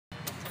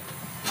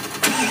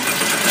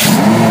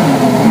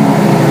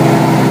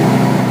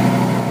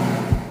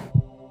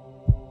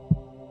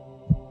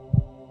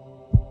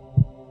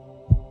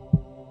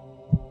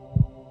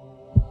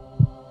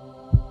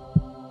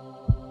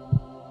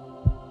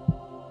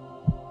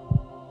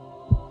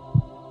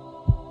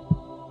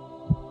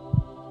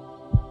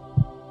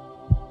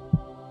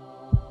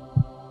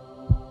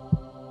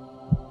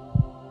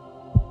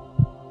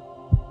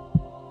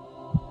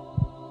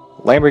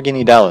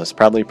Lamborghini Dallas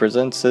proudly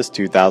presents this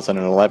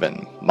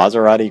 2011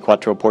 Maserati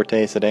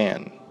Quattroporte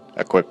sedan,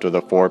 equipped with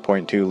a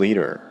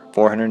 4.2-liter,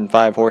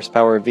 405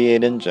 horsepower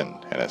V8 engine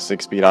and a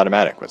 6-speed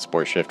automatic with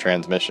sport shift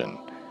transmission.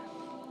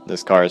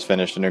 This car is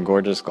finished in a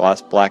gorgeous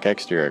gloss black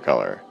exterior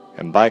color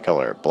and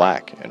bicolor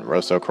black and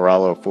Rosso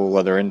Corallo full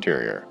leather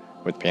interior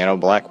with piano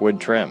black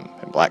wood trim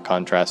and black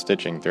contrast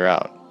stitching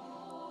throughout.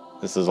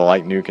 This is a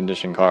light new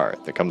condition car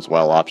that comes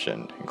well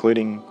optioned,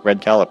 including red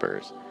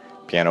calipers,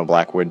 piano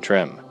black wood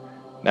trim,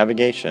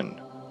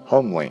 navigation,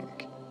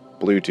 Homelink,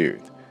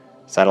 Bluetooth,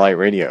 satellite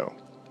radio,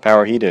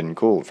 power heated and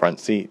cooled front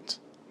seats,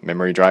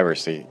 memory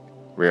driver's seat,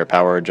 rear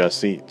power adjust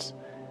seats,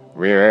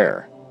 rear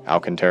air,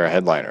 Alcantara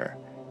headliner,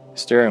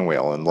 steering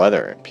wheel in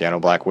leather and piano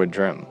black wood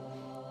trim,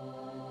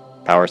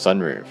 power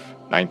sunroof,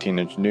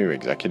 19-inch new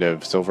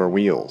executive silver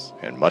wheels,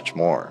 and much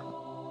more.